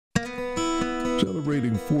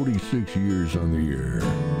Celebrating 46 years on the air,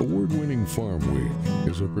 award-winning Farmweek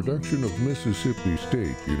is a production of Mississippi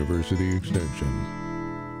State University Extension.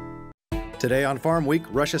 Today on Farmweek,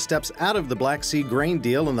 Russia steps out of the Black Sea grain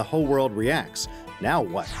deal and the whole world reacts. Now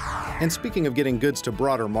what? And speaking of getting goods to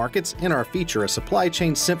broader markets, in our feature, a supply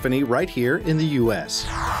chain symphony right here in the U.S.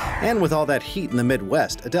 And with all that heat in the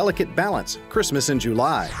Midwest, a delicate balance, Christmas in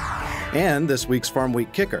July. And this week's Farm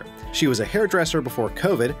Week kicker. She was a hairdresser before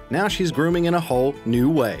COVID, now she's grooming in a whole new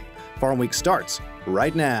way. Farm Week starts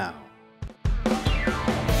right now.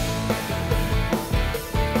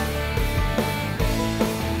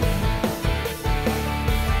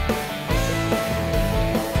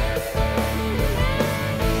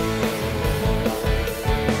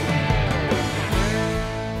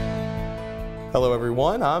 Hello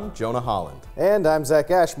everyone, I'm Jonah Holland. And I'm Zach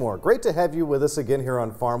Ashmore. Great to have you with us again here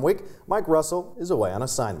on Farm Week. Mike Russell is away on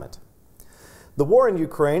assignment. The war in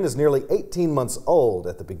Ukraine is nearly 18 months old.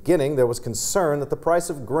 At the beginning, there was concern that the price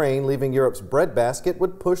of grain leaving Europe's breadbasket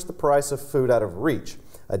would push the price of food out of reach.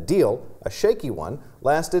 A deal, a shaky one,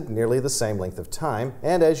 lasted nearly the same length of time,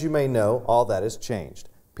 and as you may know, all that has changed.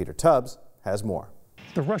 Peter Tubbs has more.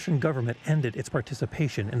 The Russian government ended its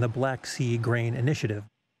participation in the Black Sea Grain Initiative.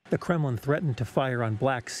 The Kremlin threatened to fire on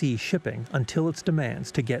Black Sea shipping until its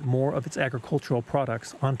demands to get more of its agricultural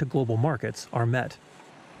products onto global markets are met.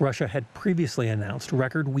 Russia had previously announced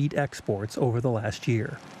record wheat exports over the last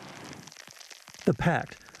year. The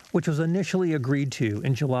pact, which was initially agreed to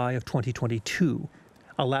in July of 2022,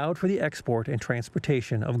 allowed for the export and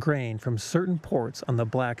transportation of grain from certain ports on the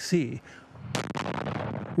Black Sea,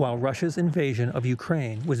 while Russia's invasion of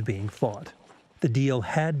Ukraine was being fought. The deal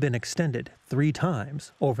had been extended 3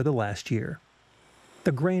 times over the last year.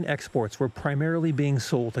 The grain exports were primarily being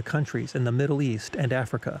sold to countries in the Middle East and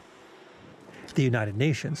Africa. The United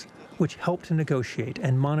Nations, which helped to negotiate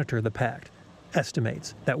and monitor the pact,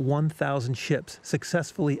 estimates that 1,000 ships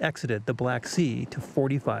successfully exited the Black Sea to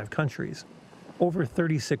 45 countries. Over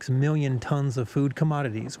 36 million tons of food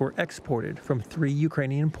commodities were exported from 3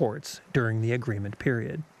 Ukrainian ports during the agreement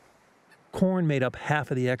period. Corn made up half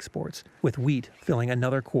of the exports, with wheat filling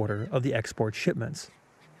another quarter of the export shipments.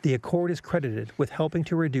 The accord is credited with helping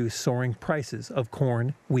to reduce soaring prices of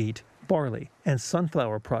corn, wheat, barley, and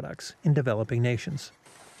sunflower products in developing nations.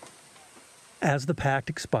 As the pact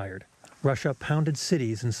expired, Russia pounded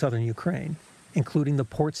cities in southern Ukraine, including the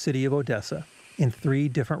port city of Odessa, in 3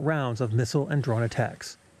 different rounds of missile and drone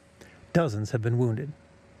attacks. Dozens have been wounded.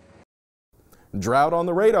 Drought on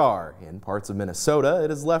the radar. In parts of Minnesota, it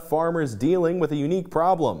has left farmers dealing with a unique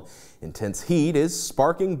problem. Intense heat is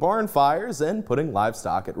sparking barn fires and putting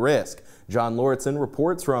livestock at risk. John Lauritsen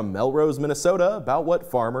reports from Melrose, Minnesota about what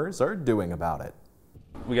farmers are doing about it.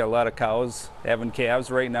 We got a lot of cows having calves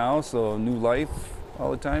right now, so new life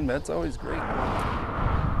all the time. That's always great.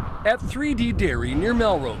 At 3D Dairy near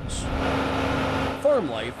Melrose, farm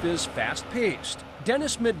life is fast-paced.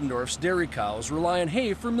 Dennis Middendorf's dairy cows rely on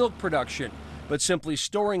hay for milk production. But simply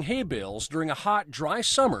storing hay bales during a hot, dry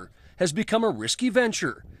summer has become a risky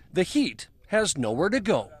venture. The heat has nowhere to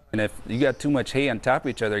go. And if you got too much hay on top of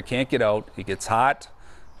each other, it can't get out. It gets hot,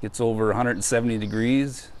 gets over 170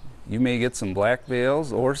 degrees. You may get some black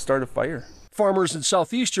bales or start a fire. Farmers in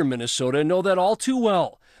southeastern Minnesota know that all too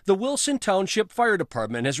well. The Wilson Township Fire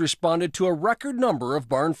Department has responded to a record number of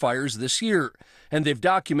barn fires this year, and they've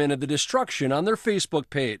documented the destruction on their Facebook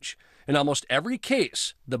page. In almost every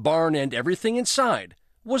case, the barn and everything inside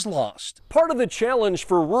was lost. Part of the challenge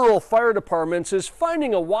for rural fire departments is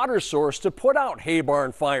finding a water source to put out hay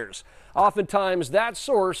barn fires. Oftentimes, that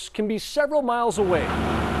source can be several miles away,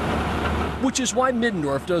 which is why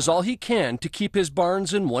Middendorf does all he can to keep his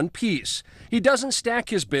barns in one piece. He doesn't stack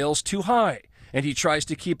his bales too high, and he tries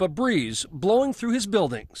to keep a breeze blowing through his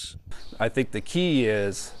buildings. I think the key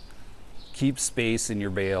is keep space in your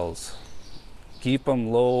bales. Keep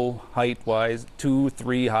them low, height-wise, 2,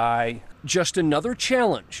 3 high. Just another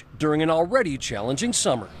challenge during an already challenging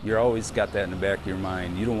summer. You're always got that in the back of your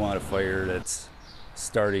mind. You don't want a fire that's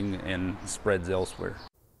starting and spreads elsewhere.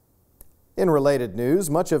 In related news,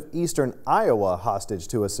 much of eastern Iowa hostage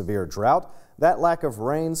to a severe drought. That lack of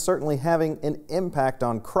rain certainly having an impact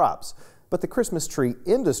on crops. But the Christmas tree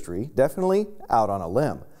industry definitely out on a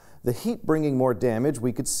limb. The heat bringing more damage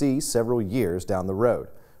we could see several years down the road.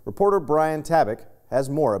 Reporter Brian Tabak has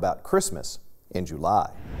more about Christmas in July.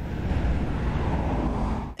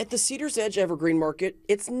 At the Cedars Edge Evergreen Market,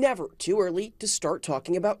 it's never too early to start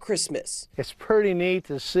talking about Christmas. It's pretty neat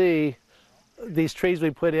to see these trees we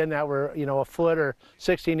put in that were, a foot or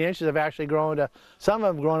 16 inches have actually grown to, some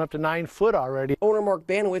of them grown up to 9 foot already. Owner Mark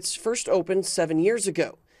Banowitz first opened 7 years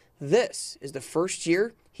ago. This is the first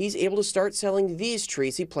year he's able to start selling these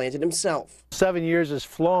trees he planted himself. 7 years has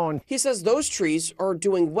flown. He says those trees are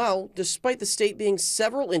doing well despite the state being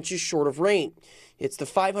several inches short of rain. It's the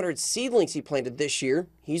 500 seedlings he planted this year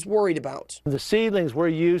he's worried about. The seedlings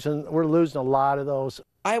we're losing a lot of those.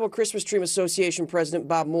 Iowa Christmas Tree Association President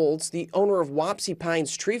Bob Molds, the owner of Wapsie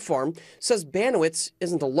Pines Tree Farm, says Banowitz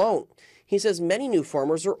isn't alone. He says many new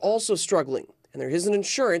farmers are also struggling, and there isn't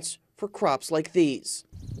insurance for crops like these.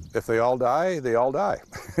 If they all die, they all die.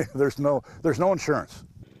 There's no insurance.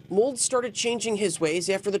 Molds started changing his ways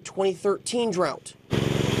after the 2013 drought.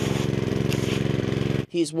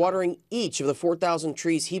 He's watering each of the 4,000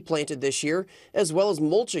 trees he planted this year, as well as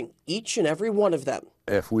mulching each and every one of them.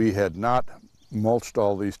 If we had not mulched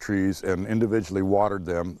all these trees and individually watered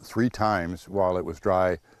them 3 times while it was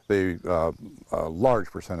dry, a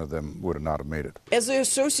large percent of them would not have made it. As the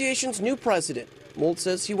association's new president, Molds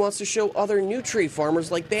says he wants to show other new tree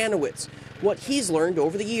farmers like Banowitz what he's learned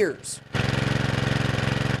over the years,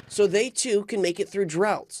 so they too can make it through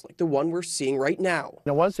droughts like the one we're seeing right now.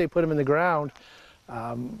 Now, once they put them in the ground,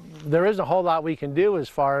 there isn't a whole lot we can do as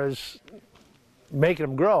far as making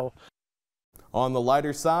them grow. On the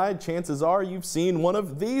lighter side, chances are you've seen one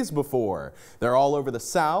of these before. They're all over the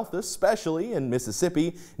South, especially in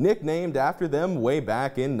Mississippi, nicknamed after them way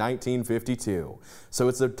back in 1952. So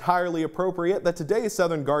it's entirely appropriate that today's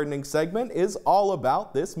Southern Gardening segment is all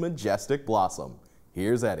about this majestic blossom.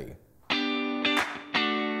 Here's Eddie.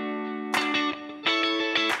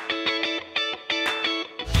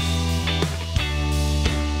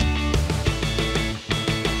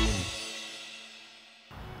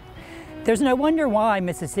 There's no wonder why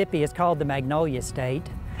Mississippi is called the Magnolia State.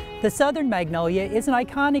 The southern magnolia is an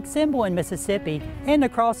iconic symbol in Mississippi and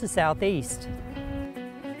across the Southeast.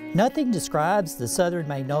 Nothing describes the southern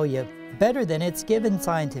magnolia better than its given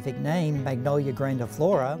scientific name, Magnolia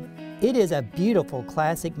grandiflora. It is a beautiful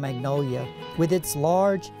classic magnolia with its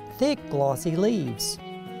large, thick, glossy leaves.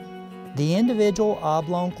 The individual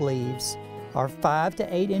oblong leaves are 5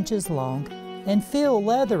 to 8 inches long and feel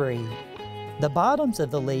leathery. The bottoms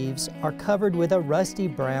of the leaves are covered with a rusty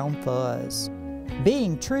brown fuzz.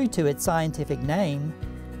 Being true to its scientific name,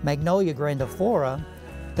 Magnolia grandiflora,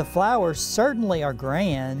 the flowers certainly are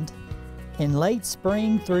grand. In late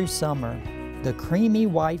spring through summer, the creamy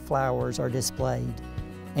white flowers are displayed,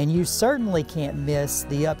 and you certainly can't miss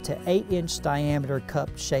the up to 8-inch diameter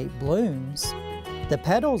cup-shaped blooms. The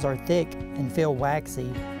petals are thick and feel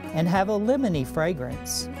waxy and have a lemony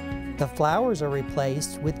fragrance. The flowers are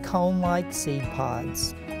replaced with cone-like seed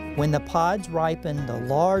pods. When the pods ripen, the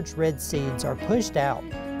large red seeds are pushed out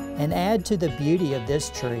and add to the beauty of this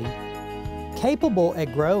tree. Capable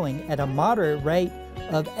at growing at a moderate rate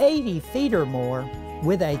of 80 feet or more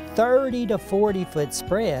with a 30 to 40 foot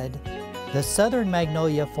spread, the southern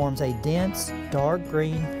magnolia forms a dense, dark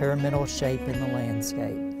green pyramidal shape in the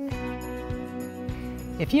landscape.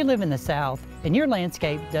 If you live in the South and your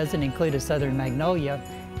landscape doesn't include a southern magnolia,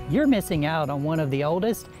 you're missing out on one of the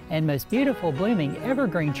oldest and most beautiful blooming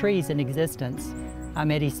evergreen trees in existence.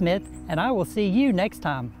 I'm Eddie Smith, and I will see you next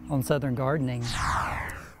time on Southern Gardening.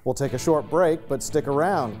 We'll take a short break, but stick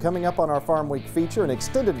around. Coming up on our Farm Week feature, an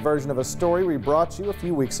extended version of a story we brought you a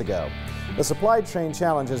few weeks ago. The supply chain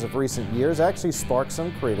challenges of recent years actually sparked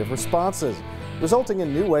some creative responses, resulting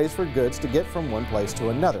in new ways for goods to get from one place to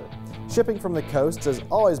another. Shipping from the coasts has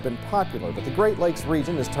always been popular, but the Great Lakes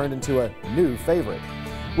region has turned into a new favorite.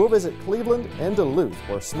 We'll visit Cleveland and Duluth,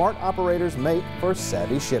 where smart operators make for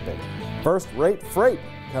savvy shipping. First-rate freight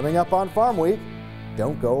coming up on Farm Week.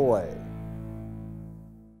 Don't go away.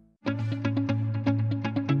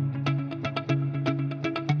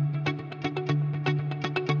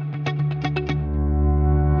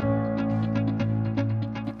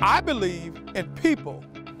 I believe in people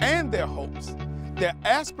and their hopes, their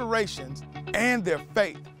aspirations and their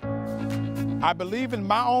faith. I believe in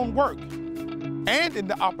my own work and in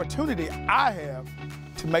the opportunity I have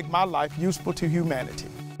to make my life useful to humanity.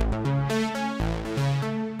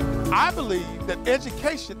 I believe that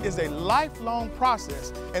education is a lifelong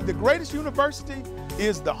process, and the greatest university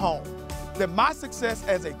is the home. That my success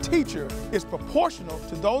as a teacher is proportional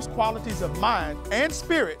to those qualities of mind and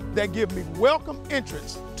spirit that give me welcome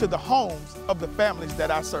entrance to the homes of the families that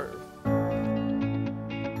I serve.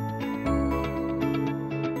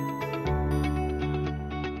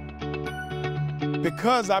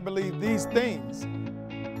 Because I believe these things,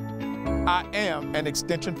 I am an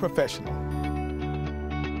extension professional.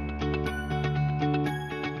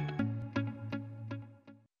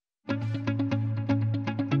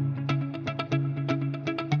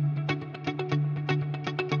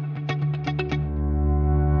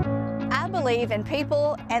 believe in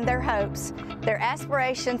people and their hopes, their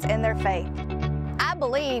aspirations and their faith. I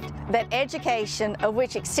believed that education, of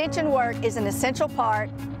which extension work is an essential part,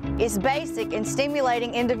 is basic in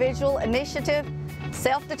stimulating individual initiative,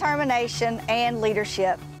 self-determination, and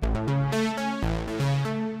leadership.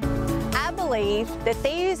 I believe that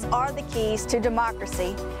these are the keys to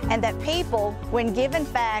democracy, and that people, when given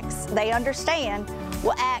facts they understand,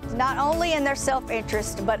 will act not only in their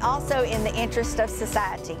self-interest, but also in the interest of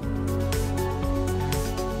society.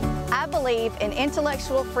 I believe in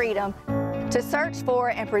intellectual freedom to search for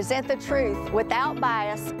and present the truth without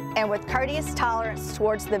bias and with courteous tolerance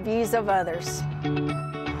towards the views of others.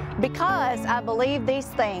 Because I believe these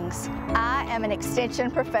things, I am an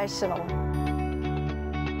extension professional.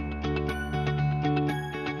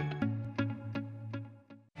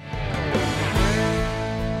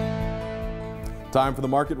 Time for the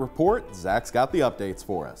market report. Zach's got the updates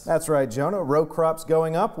for us. That's right, Jonah. Row crops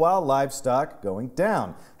going up while livestock going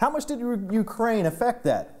down. How much did Ukraine affect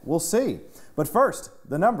that? We'll see. But first,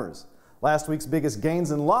 the numbers. Last week's biggest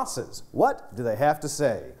gains and losses. What do they have to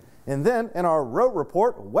say? And then in our row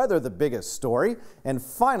report, weather the biggest story. And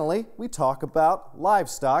finally, we talk about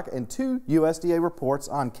livestock and 2 USDA reports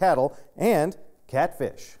on cattle and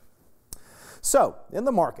catfish. So, in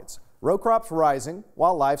the markets, row crops rising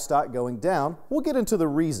while livestock going down. We'll get into the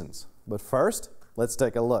reasons. But first, let's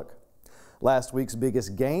take a look. Last week's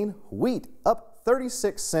biggest gain, wheat up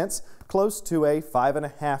 36 cents, close to a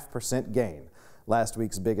 5.5% gain. Last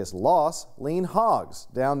week's biggest loss, lean hogs,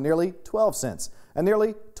 down nearly 12 cents, a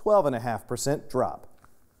nearly 12.5% drop.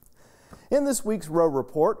 In this week's row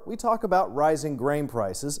report, we talk about rising grain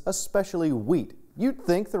prices, especially wheat. You'd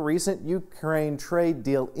think the recent Ukraine trade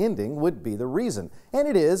deal ending would be the reason, and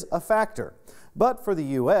it is a factor. But for the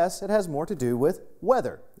U.S., it has more to do with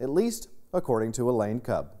weather, at least according to Elaine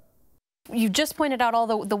Cubb. You just pointed out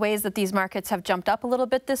all the ways that these markets have jumped up a little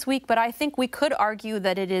bit this week, but I think we could argue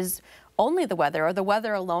that it is only the weather, or the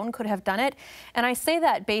weather alone could have done it. And I say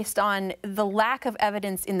that based on the lack of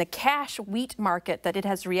evidence in the cash wheat market that it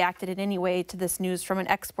has reacted in any way to this news from an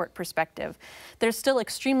export perspective. There's still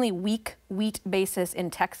extremely weak wheat basis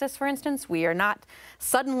in Texas, for instance. We are not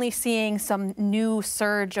suddenly seeing some new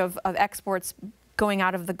surge of exports going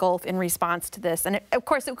out of the Gulf in response to this. And of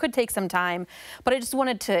course, it could take some time, but I just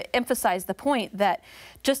wanted to emphasize the point that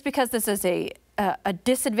just because this is a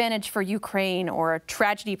disadvantage for Ukraine, or a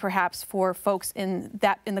tragedy perhaps for folks in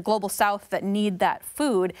the global south that need that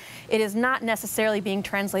food, it is not necessarily being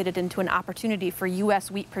translated into an opportunity for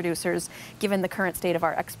U.S. wheat producers given the current state of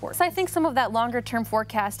our exports. So I think some of that longer term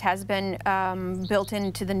forecast has been built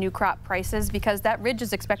into the new crop prices, because that ridge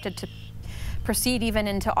is expected to proceed even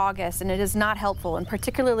into August, and it is not helpful, and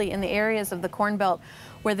particularly in the areas of the Corn Belt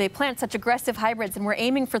where they plant such aggressive hybrids, and we're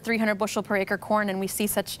aiming for 300 bushel per acre corn, and we see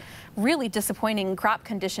such really disappointing crop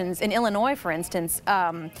conditions. In Illinois, for instance,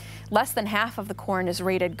 less than half of the corn is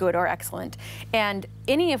rated good or excellent, and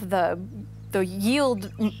any of the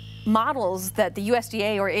yield models that the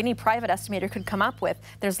USDA or any private estimator could come up with,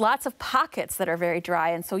 there's lots of pockets that are very dry,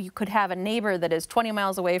 and so you could have a neighbor that is 20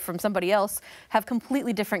 miles away from somebody else have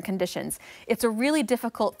completely different conditions. It's a really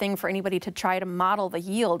difficult thing for anybody to try to model the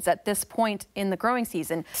yields at this point in the growing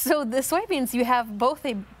season. So the soybeans, you have both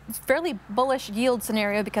a fairly bullish yield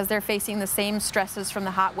scenario because they're facing the same stresses from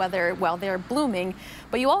the hot weather while they're blooming,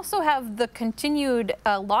 but you also have the continued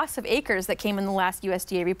loss of acres that came in the last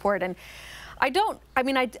USDA report. And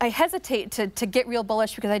I hesitate to get real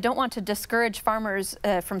bullish because I don't want to discourage farmers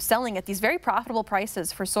from selling at these very profitable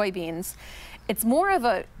prices for soybeans. It's more of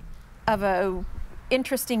a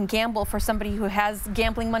interesting gamble for somebody who has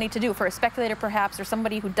gambling money to do, for a speculator perhaps, or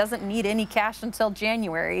somebody who doesn't need any cash until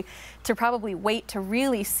January, to probably wait to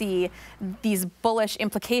really see these bullish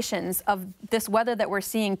implications of this weather that we're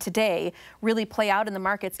seeing today really play out in the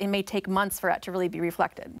markets. It may take months for it to really be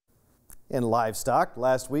reflected. In livestock,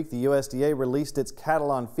 last week the USDA released its cattle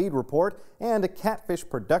on feed report and a catfish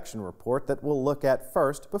production report that we'll look at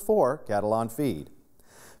first before cattle on feed.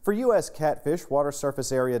 For U.S. catfish, water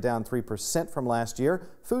surface area down 3% from last year,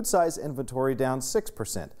 food size inventory down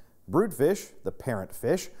 6%. Broodfish, the parent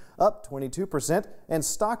fish, up 22%, and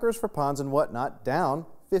stockers for ponds and whatnot down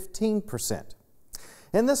 15%.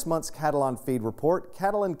 In this month's cattle on feed report,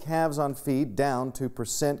 cattle and calves on feed down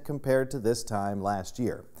 2% compared to this time last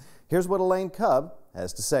year. Here's what Elaine Cubb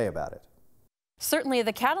has to say about it. Certainly,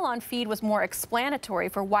 the cattle on feed was more explanatory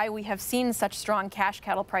for why we have seen such strong cash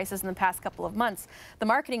cattle prices in the past couple of months. The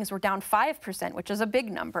marketings were down 5%, which is a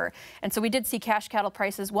big number. And so we did see cash cattle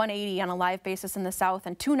prices $180 on a live basis in the south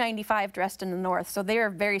and $295 dressed in the north. So they are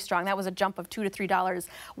very strong. That was a jump of $2 to $3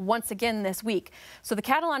 once again this week. So the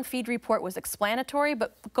cattle on feed report was explanatory,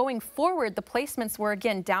 but going forward, the placements were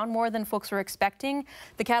again down more than folks were expecting.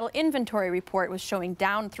 The cattle inventory report was showing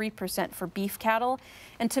down 3% for beef cattle.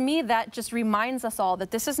 And to me, that just reminds us all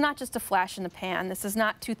that this is not just a flash in the pan. This is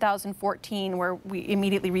not 2014 where we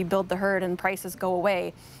immediately rebuild the herd and prices go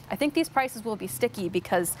away. I think these prices will be sticky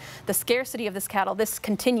because the scarcity of this cattle, this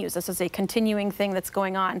continues. This is a continuing thing that's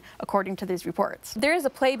going on according to these reports. There is a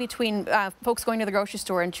play between folks going to the grocery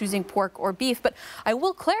store and choosing pork or beef, but I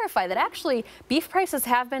will clarify that actually beef prices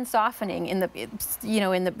have been softening in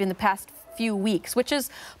the past few weeks, which is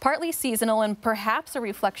partly seasonal and perhaps a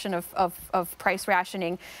reflection of price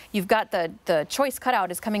rationing. You've got the choice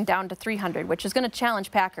cutout is coming down to $300, which is going to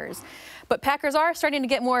challenge packers. But packers are starting to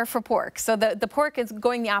get more for pork. So the pork is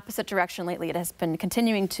going the opposite direction lately. It has been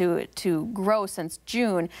continuing to grow since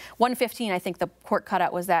June. $115, I think the pork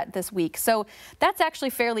cutout was at this week. So that's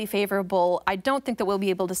actually fairly favorable. I don't think that we'll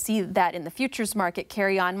be able to see that in the futures market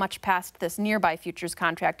carry on much past this nearby futures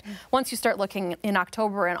contract. Once you start looking in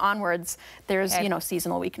October and onwards, there's,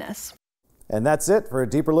 seasonal weakness. And that's it for a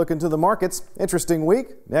deeper look into the markets. Interesting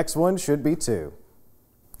week. Next one should be too.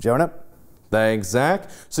 Jonah? Thanks, Zach.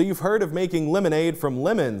 So you've heard of making lemonade from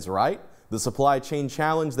lemons, right? The supply chain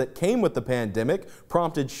challenge that came with the pandemic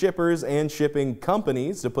prompted shippers and shipping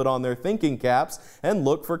companies to put on their thinking caps and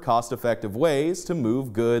look for cost-effective ways to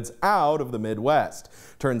move goods out of the Midwest.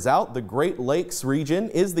 Turns out the Great Lakes region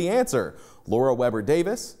is the answer. Laura Weber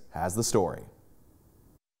Davis has the story.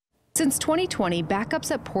 Since 2020,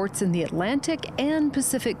 backups at ports in the Atlantic and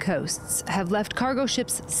Pacific coasts have left cargo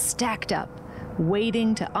ships stacked up,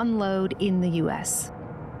 waiting to unload in the U.S.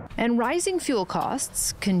 And rising fuel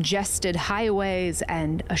costs, congested highways,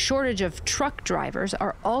 and a shortage of truck drivers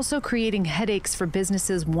are also creating headaches for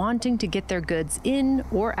businesses wanting to get their goods in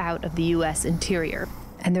or out of the U.S. interior.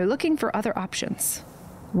 And they're looking for other options.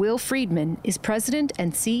 Will Friedman is president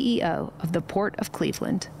and CEO of the Port of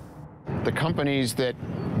Cleveland. The companies that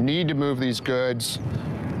need to move these goods,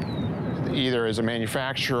 either as a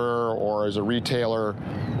manufacturer or as a retailer,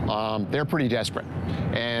 they're pretty desperate.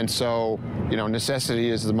 And so, necessity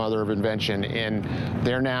is the mother of invention, and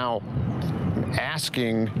they're now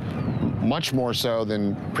asking, much more so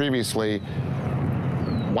than previously,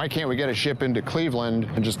 why can't we get a ship into Cleveland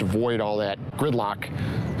and just avoid all that gridlock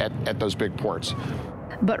at those big ports?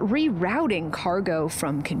 But rerouting cargo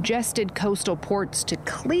from congested coastal ports to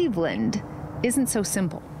Cleveland isn't so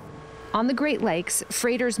simple. On the Great Lakes,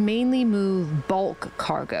 freighters mainly move bulk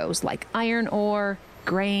cargoes like iron ore,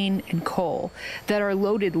 grain, and coal that are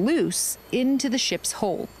loaded loose into the ship's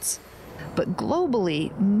holds. But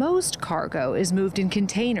globally, most cargo is moved in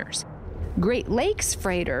containers. Great Lakes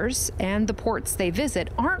freighters and the ports they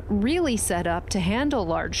visit aren't really set up to handle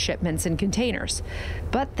large shipments in containers,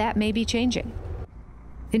 but that may be changing.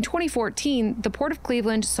 In 2014, the Port of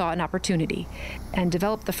Cleveland saw an opportunity and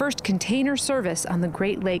developed the first container service on the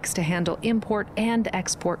Great Lakes to handle import and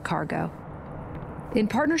export cargo. In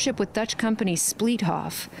partnership with Dutch company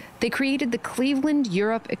Spleethoff, they created the Cleveland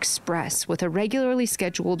Europe Express with a regularly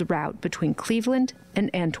scheduled route between Cleveland and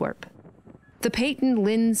Antwerp. The Peyton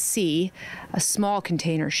Lynn C, a small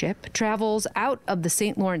container ship, travels out of the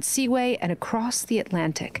St. Lawrence Seaway and across the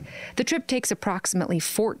Atlantic. The trip takes approximately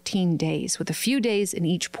 14 days, with a few days in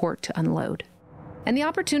each port to unload. And the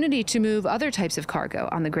opportunity to move other types of cargo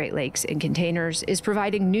on the Great Lakes in containers is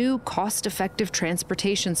providing new, cost-effective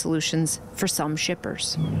transportation solutions for some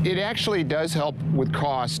shippers. It actually does help with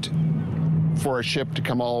cost for a ship to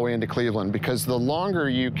come all the way into Cleveland, because the longer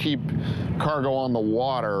you keep cargo on the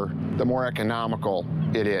water, the more economical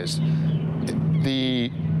it is. The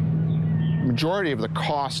majority of the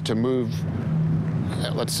cost to move,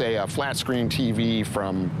 let's say, a flat screen TV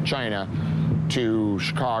from China to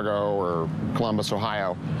Chicago or Columbus,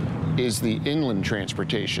 Ohio, is the inland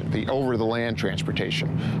transportation, the over-the-land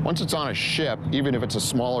transportation. Once it's on a ship, even if it's a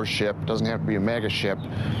smaller ship, doesn't have to be a mega ship,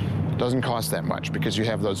 doesn't cost that much, because you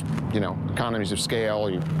have those, economies of scale.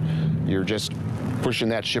 You're just pushing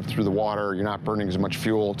that ship through the water. You're not burning as much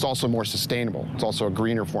fuel. It's also more sustainable. It's also a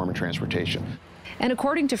greener form of transportation. And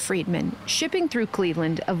according to Friedman, shipping through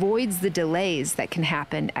Cleveland avoids the delays that can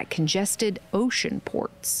happen at congested ocean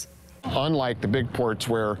ports. Unlike the big ports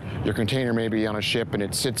where your container may be on a ship and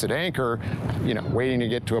it sits at anchor, waiting to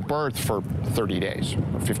get to a berth for 30 days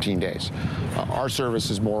or 15 days. Our service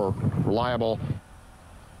is more reliable.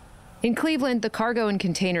 In Cleveland, the cargo in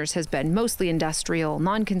containers has been mostly industrial,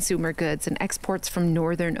 non-consumer goods, and exports from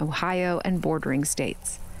northern Ohio and bordering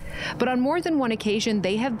states. But on more than one occasion,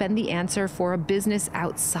 they have been the answer for a business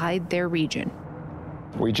outside their region.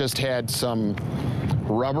 We just had some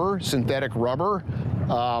rubber, synthetic rubber,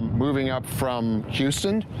 moving up from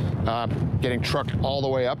Houston, getting trucked all the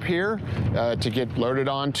way up here to get loaded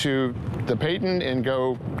onto the Peyton and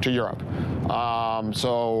go to Europe.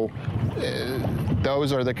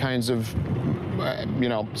 Those are the kinds of,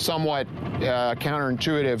 somewhat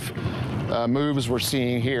counterintuitive moves we're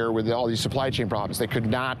seeing here with all these supply chain problems. They could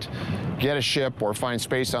not get a ship or find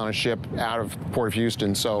space on a ship out of Port of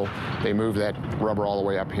Houston, so they moved that rubber all the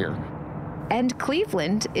way up here. And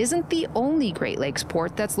Cleveland isn't the only Great Lakes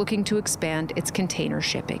port that's looking to expand its container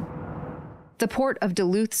shipping. The Port of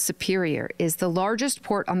Duluth Superior is the largest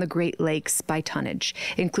port on the Great Lakes by tonnage,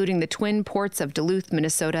 including the twin ports of Duluth,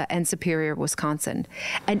 Minnesota, and Superior, Wisconsin.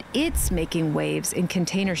 And it's making waves in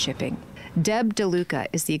container shipping. Deb DeLuca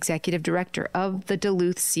is the executive director of the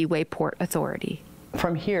Duluth Seaway Port Authority.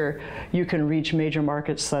 From here, you can reach major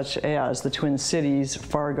markets such as the Twin Cities,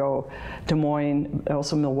 Fargo, Des Moines,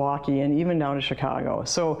 also Milwaukee, and even down to Chicago.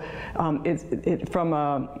 So from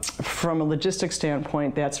a logistics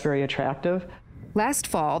standpoint, that's very attractive. Last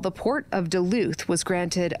fall, the Port of Duluth was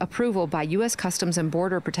granted approval by U.S. Customs and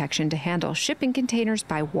Border Protection to handle shipping containers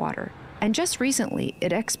by water. And just recently,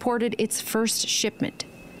 it exported its first shipment,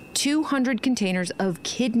 200 containers of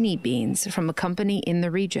kidney beans from a company in the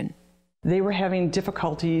region. They were having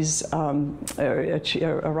difficulties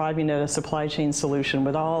arriving at a supply chain solution.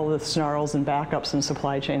 With all the snarls and backups in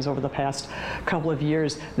supply chains over the past couple of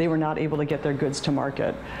years, they were not able to get their goods to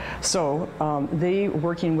market. So they,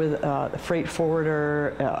 working with a freight forwarder,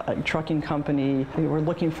 a trucking company, they were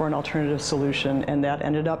looking for an alternative solution, and that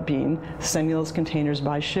ended up being sending those containers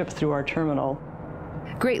by ship through our terminal.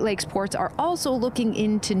 Great Lakes ports are also looking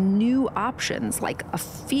into new options like a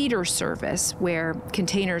feeder service where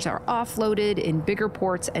containers are offloaded in bigger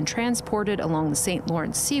ports and transported along the St.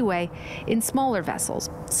 Lawrence Seaway in smaller vessels,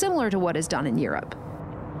 similar to what is done in Europe.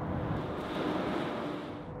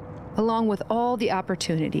 Along with all the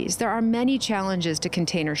opportunities, there are many challenges to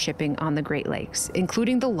container shipping on the Great Lakes,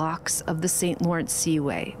 including the locks of the St. Lawrence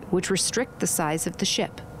Seaway, which restrict the size of the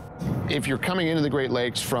ship. If you're coming into the Great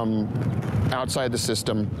Lakes from outside the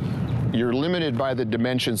system, you're limited by the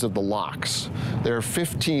dimensions of the locks. There are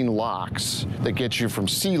 15 locks that get you from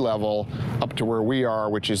sea level up to where we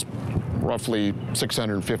are, which is roughly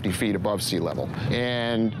 650 feet above sea level.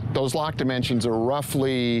 And those lock dimensions are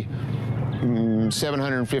roughly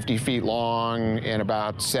 750 feet long and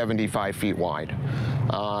about 75 feet wide.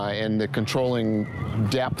 And the controlling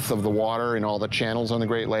depth of the water in all the channels on the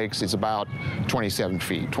Great Lakes is about 27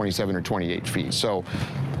 feet, 27 or 28 feet. So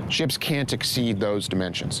ships can't exceed those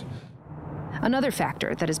dimensions. Another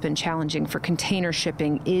factor that has been challenging for container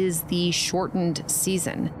shipping is the shortened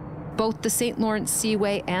season. Both the St. Lawrence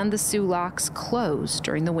Seaway and the Soo Locks close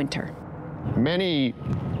during the winter. Many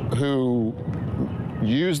who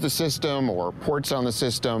use the system or ports on the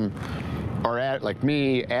system are, like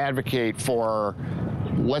me, advocate for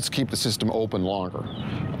let's keep the system open longer.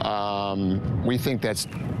 We think that's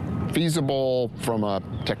feasible from a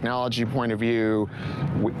technology point of view.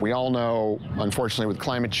 We all know, unfortunately, with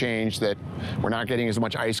climate change that we're not getting as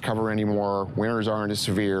much ice cover anymore. Winters aren't as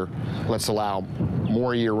severe. Let's allow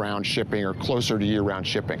more year-round shipping or closer to year-round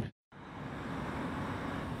shipping.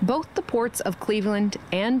 Both the ports of Cleveland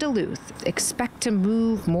and Duluth expect to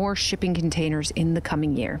move more shipping containers in the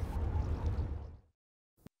coming year.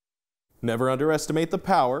 Never underestimate the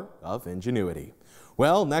power of ingenuity.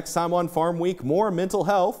 Well, next time on Farm Week, more mental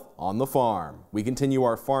health on the farm. We continue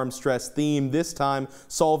our farm stress theme, this time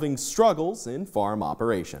solving struggles in farm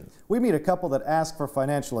operation. We meet a couple that asked for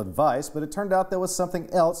financial advice, but it turned out there was something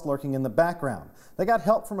else lurking in the background. They got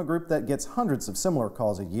help from a group that gets hundreds of similar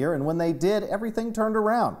calls a year, and when they did, everything turned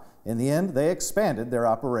around. In the end, they expanded their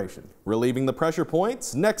operation. Relieving the pressure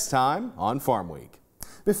points next time on Farm Week.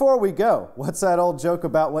 Before we go, what's that old joke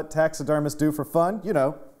about what taxidermists do for fun? You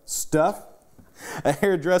know, stuff. A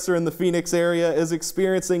hairdresser in the Phoenix area is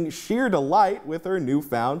experiencing sheer delight with her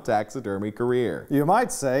newfound taxidermy career. You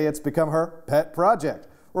might say it's become her pet project.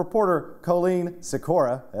 Reporter Colleen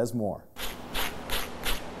Sikora has more.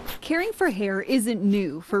 Caring for hair isn't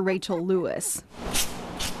new for Rachel Lewis.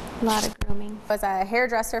 A lot of grooming. I was a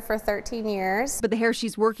hairdresser for 13 years. But the hair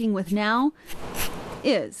she's working with now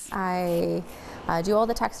is. I do all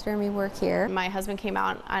the taxidermy work here. My husband came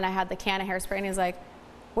out and I had the can of hairspray and he was like,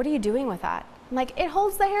 "What are you doing with that?" I'm like, "It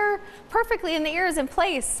holds the hair perfectly and the ear is in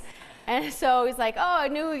place." And so he's like, oh, I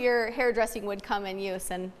knew your hairdressing would come in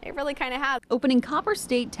use, and it really kind of has. Opening Copper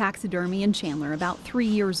State Taxidermy in Chandler about 3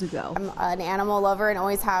 years ago. I'm an animal lover and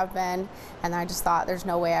always have been, and I just thought there's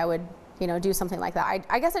no way I would, you know, do something like that.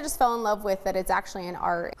 I guess I just fell in love with that it's actually an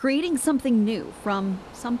art. Creating something new from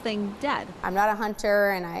something dead. I'm not a hunter,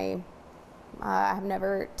 and I have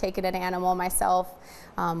never taken an animal myself,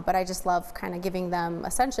 but I just love kind of giving them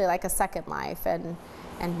essentially like a second life and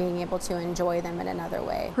being able to enjoy them in another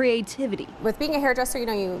way. Creativity. With being a hairdresser, you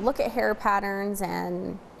know, you look at hair patterns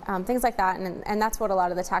and things like that, and that's what a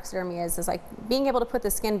lot of the taxidermy is like being able to put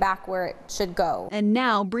the skin back where it should go. And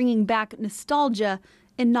now bringing back nostalgia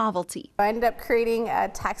and novelty. I ended up creating a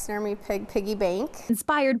taxidermy piggy bank.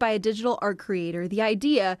 Inspired by a digital art creator, the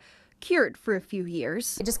idea cured for a few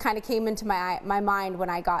years. It just kind of came into my mind when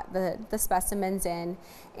I got the specimens in,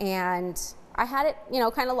 and I had it, you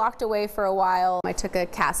know, kind of locked away for a while. I took a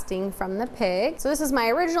casting from the pig. So this is my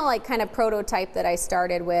original, like, kind of prototype that I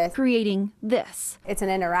started with. Creating this. It's an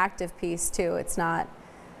interactive piece too. It's not,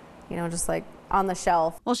 you know, just like on the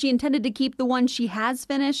shelf. While she intended to keep the one she has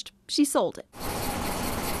finished, she sold it,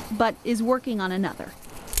 but is working on another.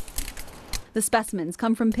 The specimens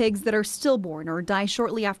come from pigs that are stillborn or die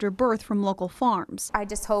shortly after birth from local farms. I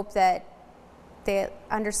just hope that they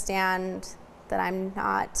understand that I'm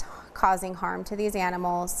not causing harm to these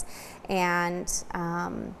animals, and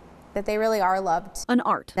that they really are loved. An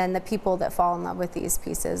art. And the people that fall in love with these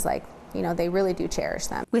pieces, like, you know, they really do cherish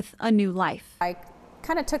them. With a new life. I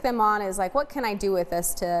kind of took them on as like, what can I do with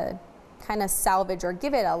this to kind of salvage or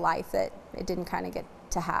give it a life that it didn't kind of get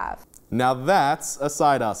to have. Now that's a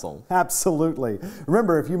side hustle. Absolutely.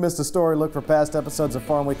 Remember, if you missed a story, look for past episodes of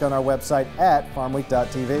Farm Week on our website at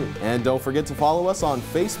farmweek.tv. And don't forget to follow us on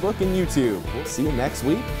Facebook and YouTube. We'll see you next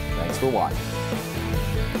week. Thanks for watching.